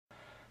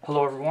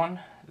Hello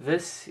everyone,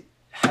 this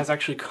has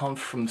actually come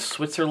from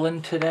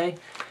Switzerland today,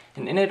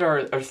 and in it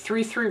are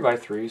three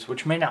 3x3s,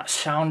 which may not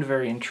sound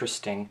very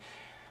interesting,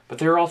 but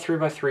they're all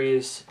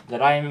 3x3s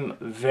that I'm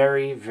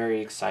very, very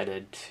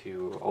excited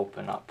to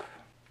open up.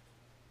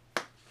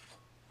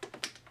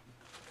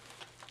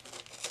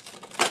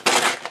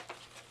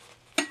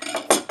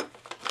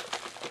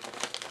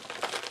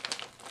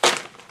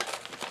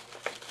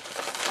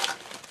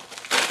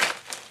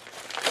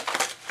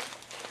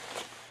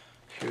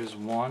 Here's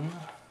one.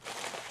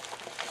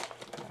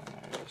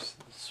 There's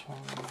this one.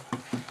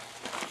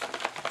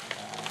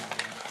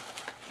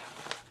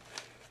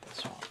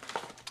 This one.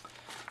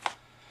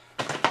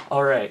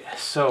 Alright,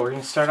 so we're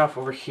going to start off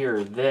over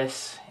here.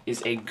 This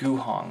is a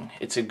GuHong.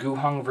 It's a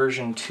GuHong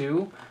version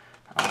 2.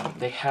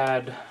 They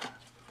had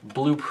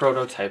blue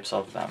prototypes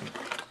of them.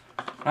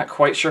 I'm not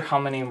quite sure how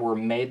many were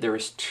made. There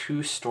was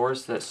 2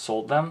 stores that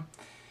sold them.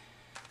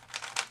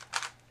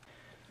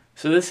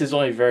 So this is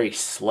only very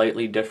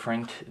slightly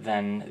different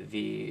than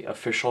the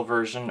official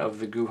version of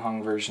the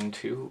GuHong version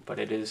 2, but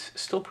it is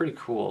still pretty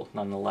cool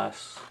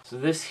nonetheless. So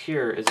this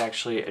here is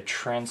actually a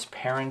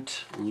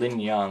transparent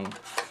LingYun,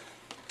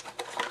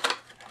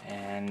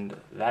 and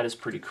that is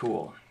pretty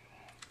cool.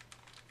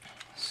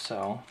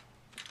 So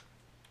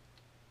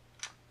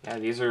yeah,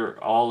 these are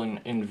all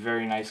in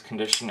very nice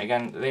condition.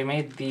 Again, they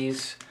made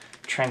these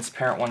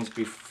transparent ones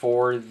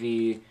before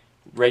the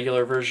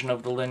regular version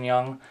of the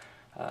LingYun.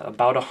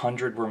 About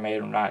 100 were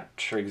made. I'm not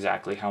sure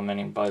exactly how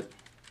many, but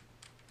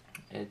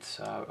it's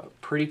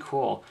pretty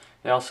cool.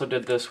 They also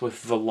did this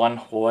with the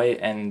Jhahoua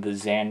and the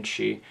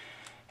ZhanChi,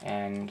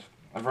 and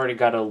I've already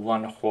got a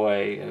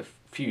Jhahoua a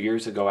few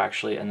years ago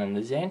actually, and then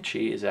the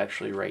ZhanChi is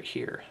actually right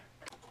here.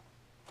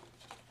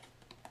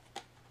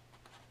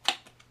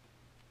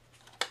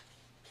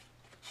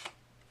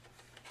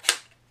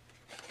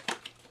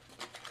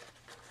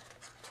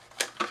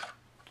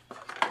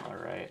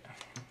 Alright.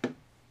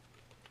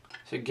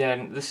 So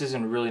again, this is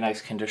in really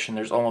nice condition.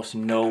 There's almost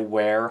no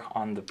wear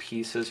on the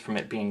pieces from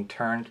it being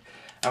turned.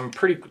 I'm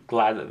pretty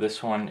glad that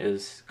this one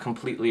is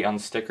completely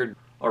unstickered.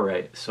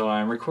 Alright, so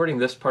I'm recording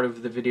this part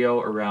of the video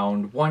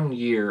around 1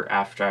 year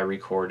after I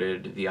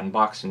recorded the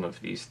unboxing of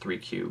these 3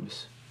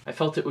 cubes. I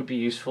felt it would be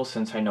useful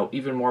since I know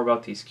even more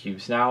about these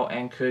cubes now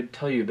and could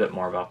tell you a bit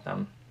more about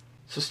them.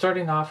 So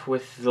starting off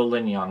with the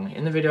LingYun.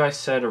 In the video I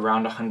said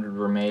around 100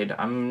 were made.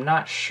 I'm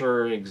not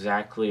sure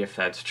exactly if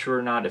that's true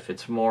or not, if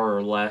it's more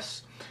or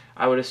less.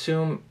 I would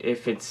assume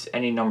if it's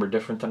any number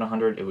different than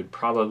 100, it would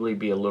probably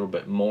be a little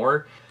bit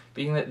more,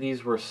 being that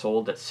these were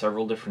sold at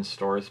several different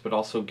stores, but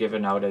also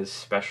given out as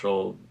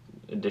special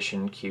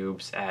edition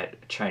cubes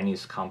at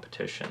Chinese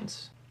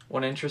competitions.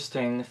 One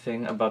interesting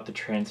thing about the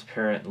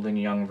transparent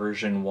LingYun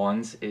version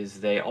 1s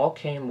is they all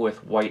came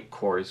with white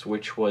cores,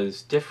 which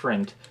was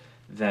different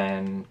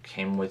than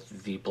came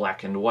with the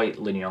black and white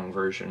LingYun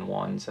version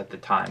 1s at the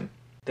time.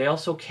 They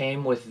also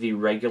came with the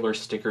regular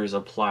stickers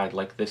applied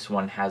like this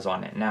one has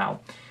on it now.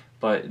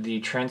 But the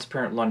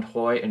transparent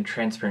Jhahoua and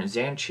transparent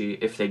ZhanChi,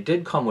 if they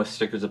did come with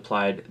stickers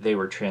applied, they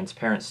were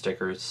transparent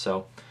stickers,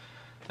 so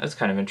that's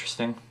kind of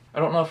interesting. I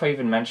don't know if I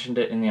even mentioned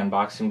it in the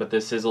unboxing, but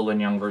this is a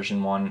LingYun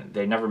version 1.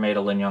 They never made a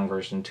LingYun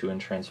version 2 in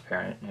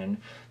transparent, and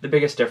the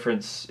biggest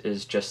difference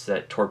is just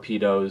that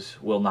torpedoes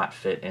will not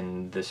fit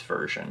in this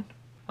version.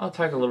 I'll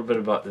talk a little bit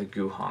about the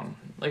GuHong.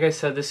 Like I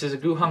said, this is a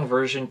GuHong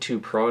version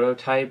 2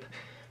 prototype,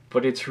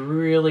 but it's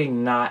really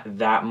not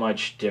that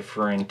much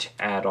different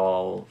at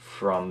all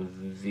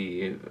from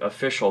the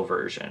official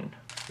version.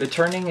 The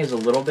turning is a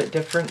little bit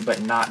different,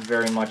 but not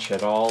very much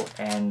at all,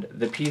 and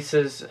the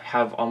pieces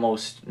have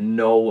almost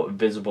no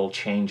visible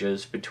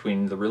changes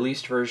between the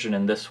released version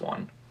and this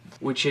one,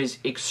 which is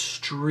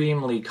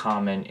extremely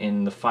common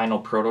in the final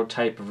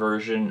prototype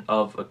version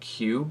of a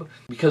cube,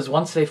 because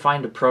once they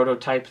find a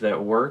prototype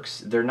that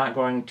works, they're not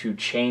going to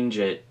change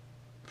it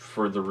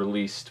for the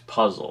released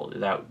puzzle.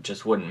 That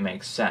just wouldn't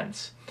make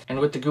sense. And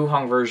with the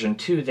GuHong version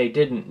 2, they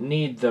didn't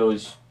need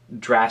those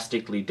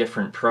drastically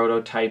different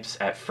prototypes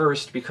at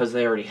first because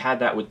they already had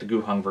that with the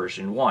GuHong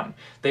version 1.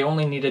 They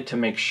only needed to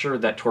make sure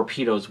that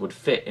torpedoes would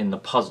fit in the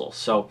puzzle,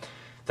 so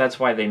that's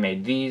why they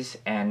made these.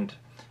 And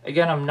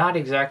again, I'm not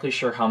exactly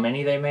sure how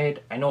many they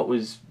made. I know it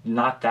was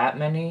not that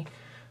many,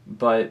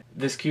 but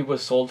this cube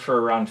was sold for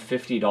around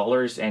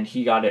 $50 and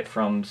he got it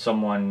from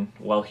someone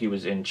while he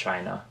was in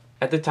China.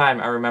 At the time,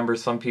 I remember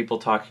some people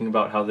talking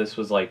about how this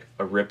was like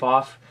a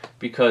ripoff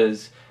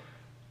because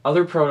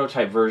other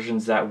prototype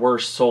versions that were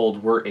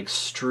sold were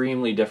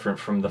extremely different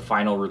from the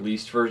final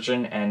released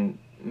version and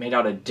made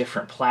out of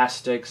different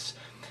plastics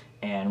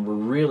and were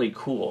really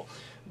cool.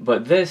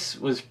 But this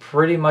was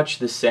pretty much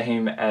the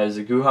same as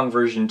a GuHong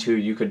version 2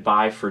 you could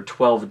buy for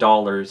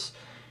 $12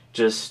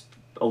 just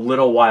a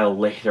little while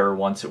later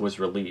once it was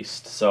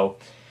released. So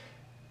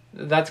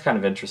that's kind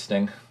of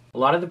interesting. A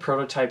lot of the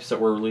prototypes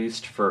that were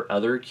released for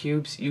other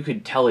cubes, you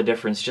could tell a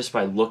difference just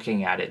by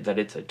looking at it, that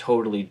it's a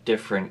totally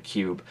different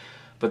cube.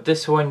 But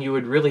this one, you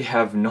would really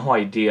have no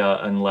idea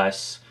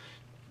unless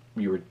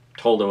you were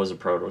told it was a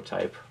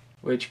prototype.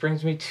 Which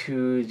brings me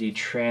to the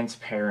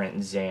transparent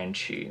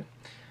ZhanChi.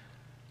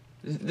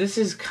 This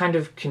is kind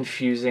of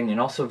confusing and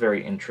also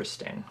very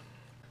interesting.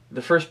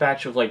 The first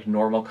batch of like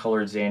normal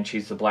colored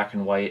ZhanChis, the black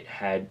and white,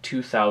 had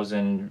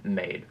 2,000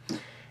 made.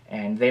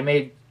 And they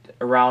made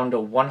around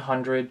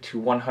 100 to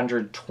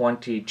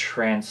 120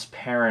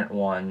 transparent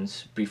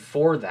ones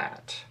before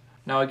that.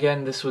 Now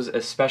again, this was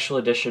a special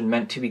edition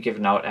meant to be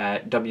given out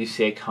at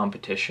WCA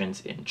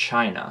competitions in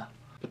China.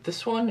 But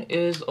this one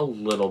is a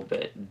little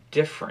bit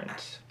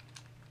different.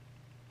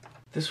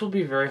 This will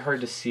be very hard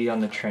to see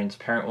on the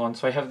transparent one,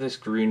 so I have this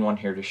green one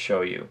here to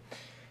show you.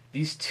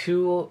 These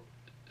two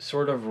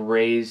sort of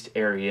raised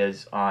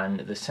areas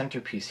on the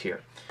centerpiece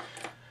here,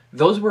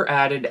 those were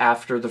added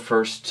after the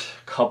first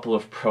couple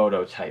of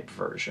prototype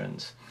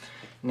versions.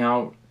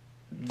 Now,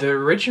 the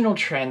original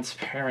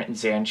transparent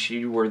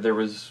ZhanChi, where there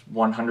was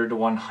 100 to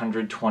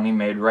 120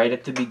 made right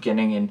at the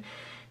beginning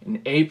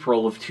in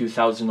April of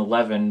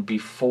 2011,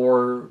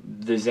 before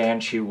the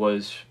ZhanChi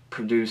was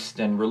produced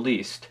and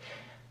released,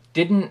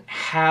 didn't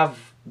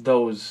have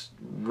those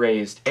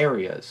raised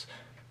areas,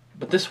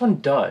 but this one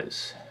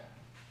does.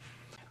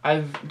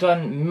 I've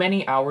done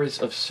many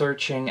hours of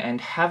searching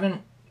and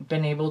haven't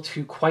been able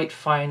to quite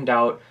find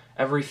out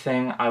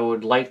everything I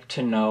would like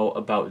to know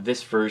about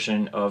this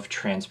version of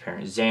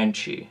transparent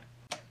ZhanChi.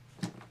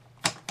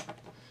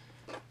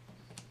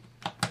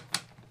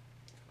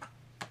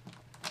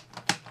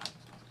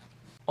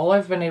 All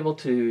I've been able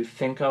to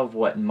think of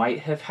what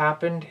might have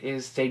happened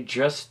is they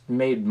just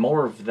made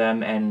more of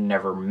them and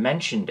never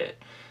mentioned it.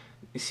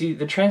 You see,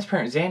 the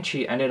transparent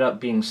ZhanChi ended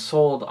up being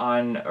sold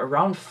on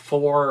around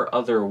 4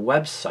 other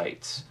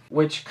websites,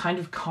 which kind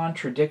of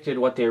contradicted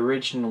what they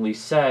originally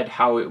said,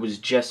 how it was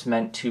just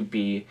meant to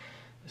be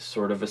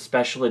sort of a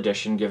special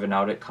edition given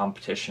out at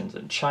competitions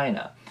in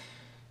China.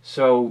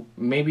 So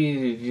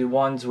maybe the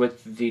ones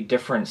with the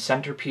different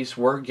centerpiece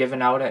were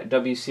given out at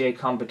WCA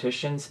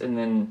competitions and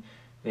then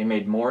they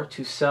made more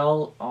to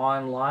sell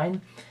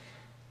online.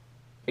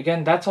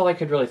 Again, that's all I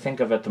could really think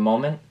of at the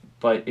moment,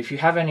 but if you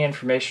have any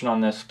information on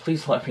this,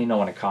 please let me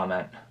know in a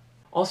comment.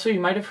 Also, you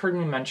might have heard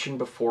me mention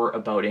before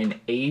about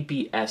an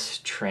ABS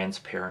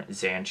transparent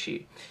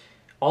ZhanChi.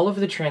 All of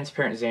the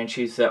transparent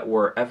ZhanChis that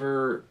were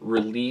ever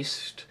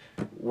released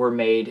were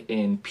made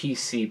in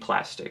PC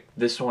plastic,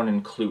 this one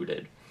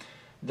included.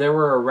 There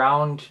were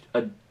around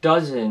a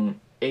dozen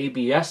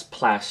ABS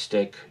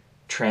plastic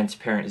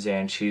transparent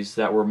ZhanChis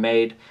that were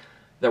made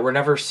that were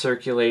never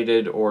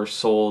circulated or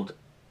sold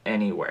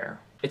anywhere.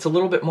 It's a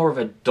little bit more of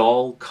a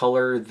dull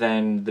color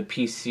than the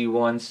PC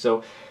one,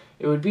 so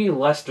it would be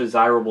less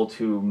desirable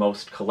to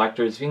most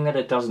collectors, being that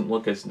it doesn't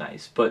look as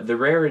nice. But the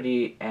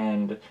rarity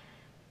and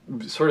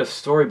sort of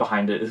story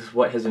behind it is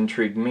what has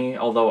intrigued me,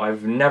 although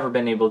I've never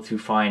been able to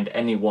find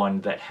anyone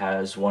that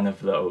has one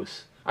of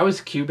those. I was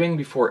cubing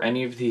before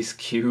any of these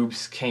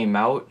cubes came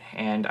out,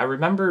 and I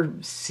remember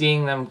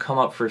seeing them come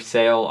up for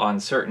sale on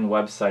certain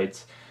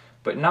websites,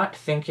 but not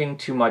thinking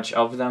too much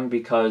of them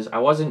because I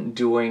wasn't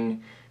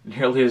doing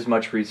nearly as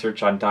much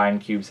research on dyeing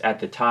cubes at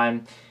the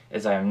time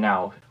as I am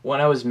now.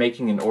 When I was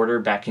making an order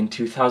back in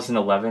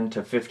 2011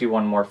 to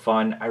 51 More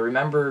Fun, I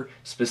remember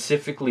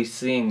specifically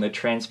seeing the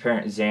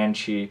transparent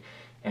ZhanChi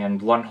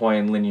and LingYun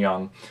and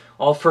LingYun,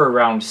 all for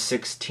around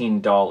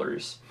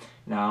 $16.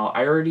 Now,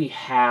 I already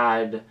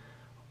had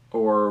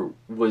or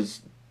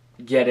was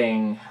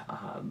getting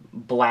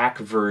black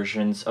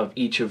versions of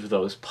each of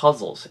those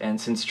puzzles, and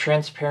since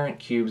transparent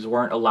cubes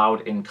weren't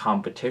allowed in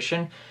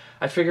competition,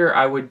 I figure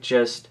I would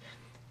just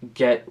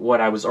get what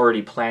I was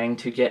already planning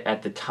to get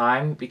at the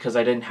time because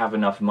I didn't have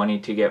enough money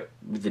to get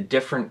the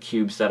different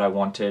cubes that I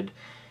wanted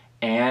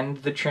and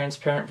the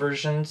transparent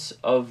versions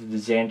of the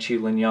ZhanChi,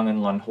 LingYun, and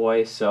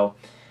LingYun, so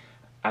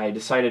I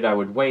decided I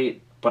would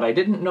wait, but I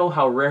didn't know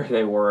how rare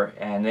they were,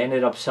 and they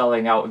ended up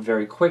selling out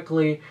very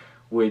quickly,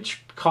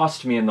 which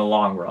cost me in the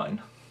long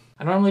run.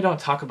 I normally don't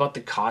talk about the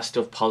cost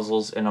of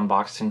puzzles in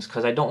unboxings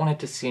because I don't want it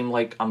to seem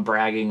like I'm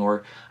bragging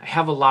or I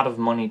have a lot of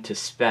money to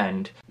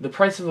spend. The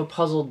price of a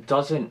puzzle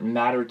doesn't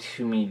matter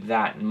to me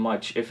that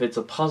much if it's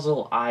a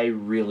puzzle I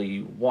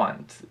really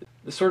want.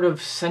 The sort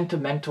of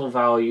sentimental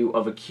value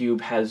of a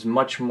cube has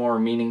much more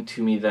meaning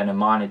to me than a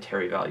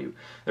monetary value.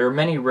 There are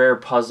many rare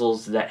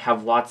puzzles that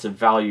have lots of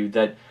value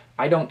that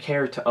I don't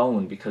care to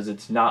own because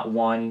it's not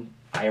one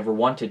I ever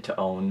wanted to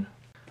own.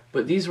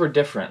 But these were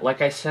different.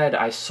 Like I said,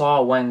 I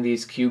saw when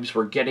these cubes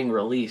were getting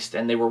released,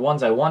 and they were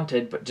ones I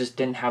wanted, but just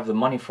didn't have the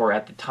money for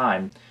at the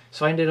time.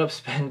 So I ended up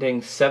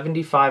spending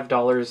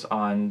 $75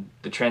 on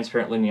the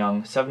transparent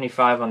LingYun,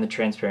 $75 on the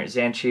transparent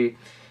ZhanChi,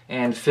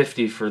 and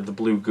 $50 for the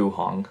blue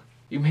GuHong.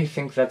 You may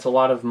think that's a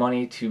lot of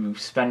money to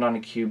spend on a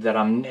cube that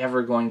I'm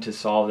never going to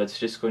solve, that's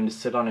just going to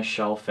sit on a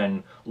shelf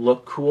and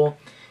look cool.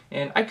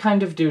 And I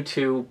kind of do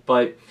too,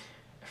 but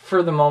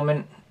for the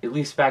moment, at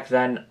least back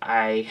then,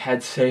 I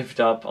had saved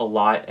up a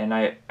lot, and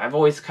I've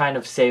always kind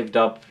of saved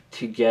up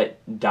to get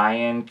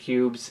die-in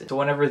cubes. So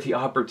whenever the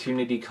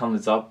opportunity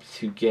comes up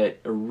to get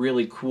a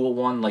really cool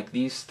one like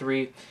these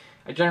 3,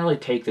 I generally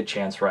take the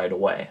chance right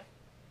away.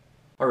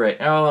 Alright,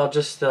 now I'll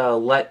just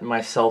let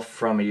myself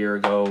from a year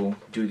ago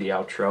do the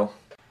outro.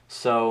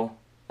 So,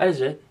 that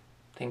is it.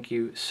 Thank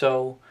you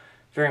so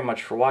very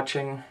much for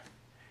watching.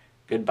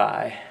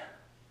 Goodbye.